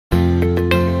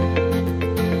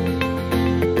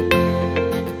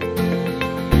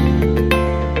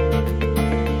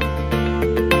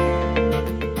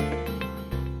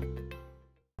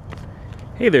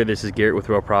Hey there, this is Garrett with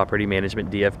Real Property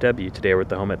Management DFW. Today we're at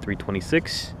the home at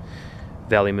 326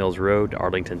 Valley Mills Road,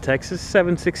 Arlington, Texas,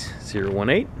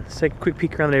 76018. Let's take a quick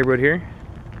peek around the neighborhood here.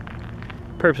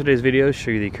 Purpose of today's video is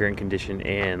show you the current condition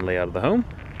and layout of the home.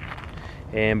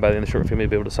 And by the end of the short film,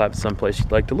 you'll be able to decide someplace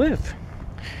you'd like to live.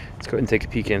 Let's go ahead and take a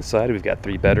peek inside. We've got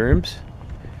 3 bedrooms,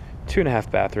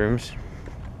 2.5 bathrooms,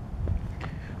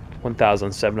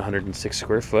 1,706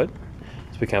 square foot.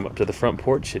 As we come up to the front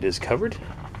porch, it is covered.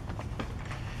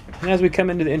 And as we come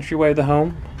into the entryway of the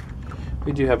home,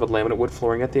 we do have a laminate wood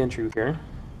flooring at the entry here.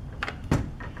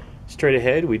 Straight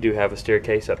ahead, we do have a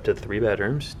staircase up to 3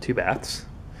 bedrooms, 2 baths.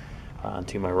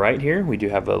 To my right here, we do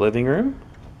have a living room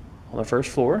on the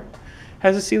first floor.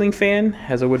 Has a ceiling fan,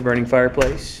 has a wood-burning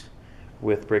fireplace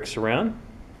with bricks around.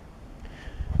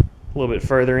 A little bit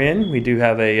further in, we do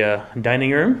have a dining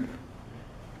room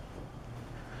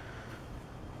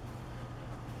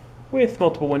with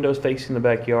multiple windows facing the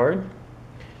backyard.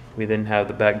 We then have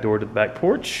the back door to the back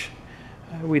porch.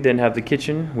 We then have the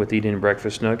kitchen with eating and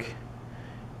breakfast nook.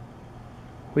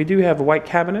 We do have white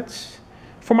cabinets,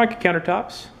 Formica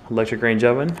countertops, electric range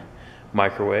oven,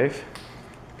 microwave.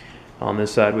 On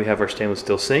this side we have our stainless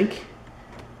steel sink,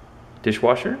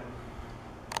 dishwasher,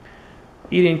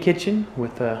 eating kitchen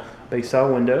with bay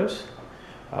style windows.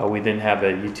 We then have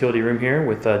a utility room here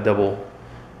with double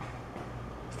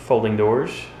folding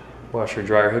doors, washer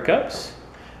dryer hookups.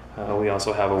 We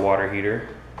also have a water heater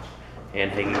and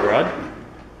hanging rod.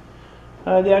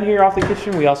 Down here off the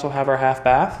kitchen, we also have our half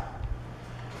bath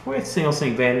with single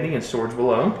sink vanity and storage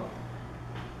below.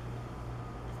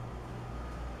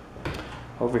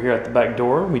 Over here at the back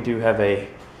door, we do have a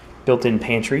built-in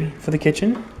pantry for the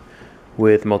kitchen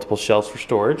with multiple shelves for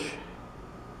storage.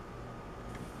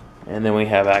 And then we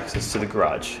have access to the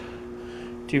garage.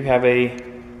 Do have a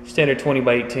standard 20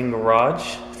 by 18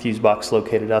 garage, fuse box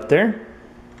located out there.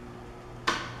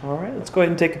 Alright, let's go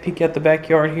ahead and take a peek at the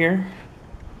backyard here.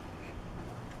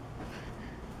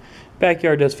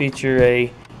 Backyard does feature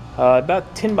a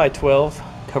about 10 by 12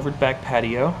 covered back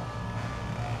patio.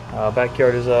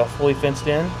 Backyard is fully fenced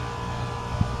in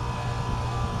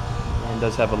and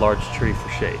does have a large tree for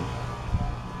shade.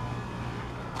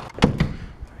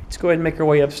 Let's go ahead and make our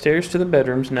way upstairs to the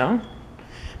bedrooms now.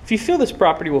 If you feel this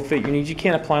property will fit your needs, you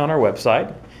can apply on our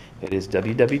website. It is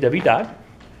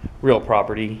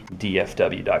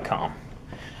www.realpropertydfw.com.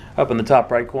 Up in the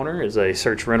top right corner is a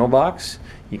search rental box.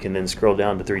 You can then scroll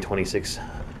down to 326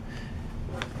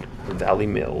 Valley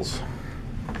Mills.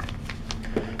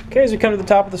 Okay, as we come to the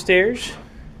top of the stairs,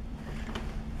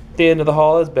 at the end of the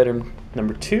hall is bedroom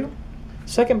number 2,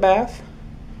 second bath.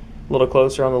 A little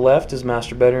closer on the left is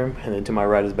master bedroom, and then to my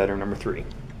right is bedroom number 3.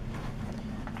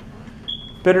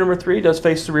 Bedroom number 3 does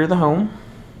face the rear of the home.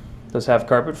 Does have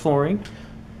carpet flooring,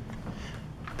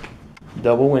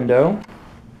 double window,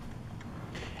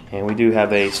 and we do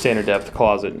have a standard depth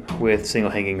closet with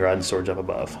single hanging rod and storage up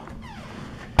above.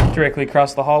 Directly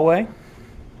across the hallway,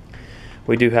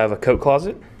 we do have a coat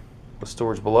closet with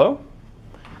storage below.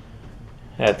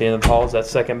 At the end of the hall is that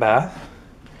second bath.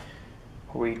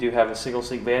 We do have a single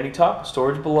sink vanity top,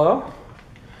 storage below.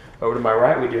 Over to my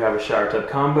right, we do have a shower tub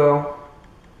combo,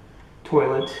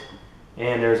 toilet,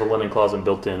 and there's a linen closet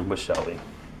built in with shelving.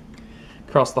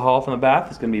 Across the hall from the bath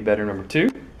is going to be bedroom number 2.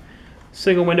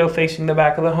 Single window facing the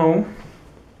back of the home.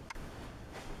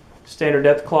 Standard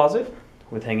depth closet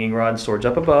with hanging rod and storage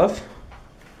up above.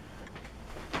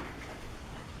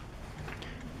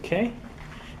 Okay,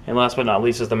 and last but not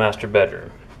least is the master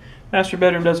bedroom. Master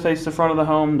bedroom does face the front of the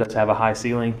home, does have a high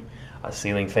ceiling, a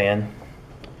ceiling fan.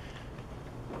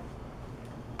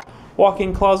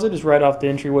 Walk-in closet is right off the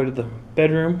entryway to the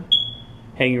bedroom.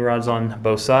 Hanging rods on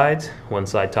both sides, one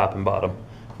side top and bottom,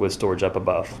 with storage up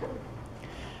above.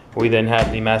 We then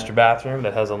have the master bathroom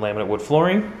that has a laminate wood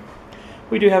flooring.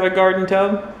 We do have a garden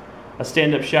tub, a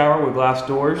stand-up shower with glass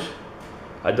doors,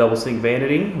 a double sink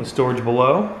vanity with storage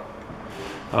below.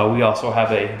 We also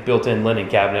have a built-in linen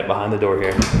cabinet behind the door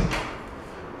here.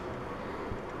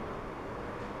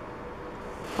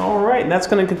 Alright, and that's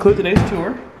going to conclude today's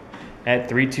tour at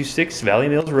 326 Valley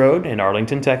Mills Road in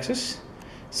Arlington, Texas.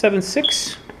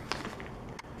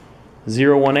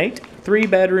 76018. 3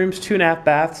 bedrooms, 2.5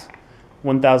 baths,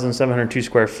 1,702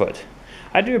 square foot.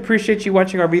 I do appreciate you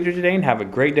watching our video today, and have a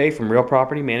great day from Real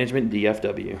Property Management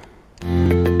DFW.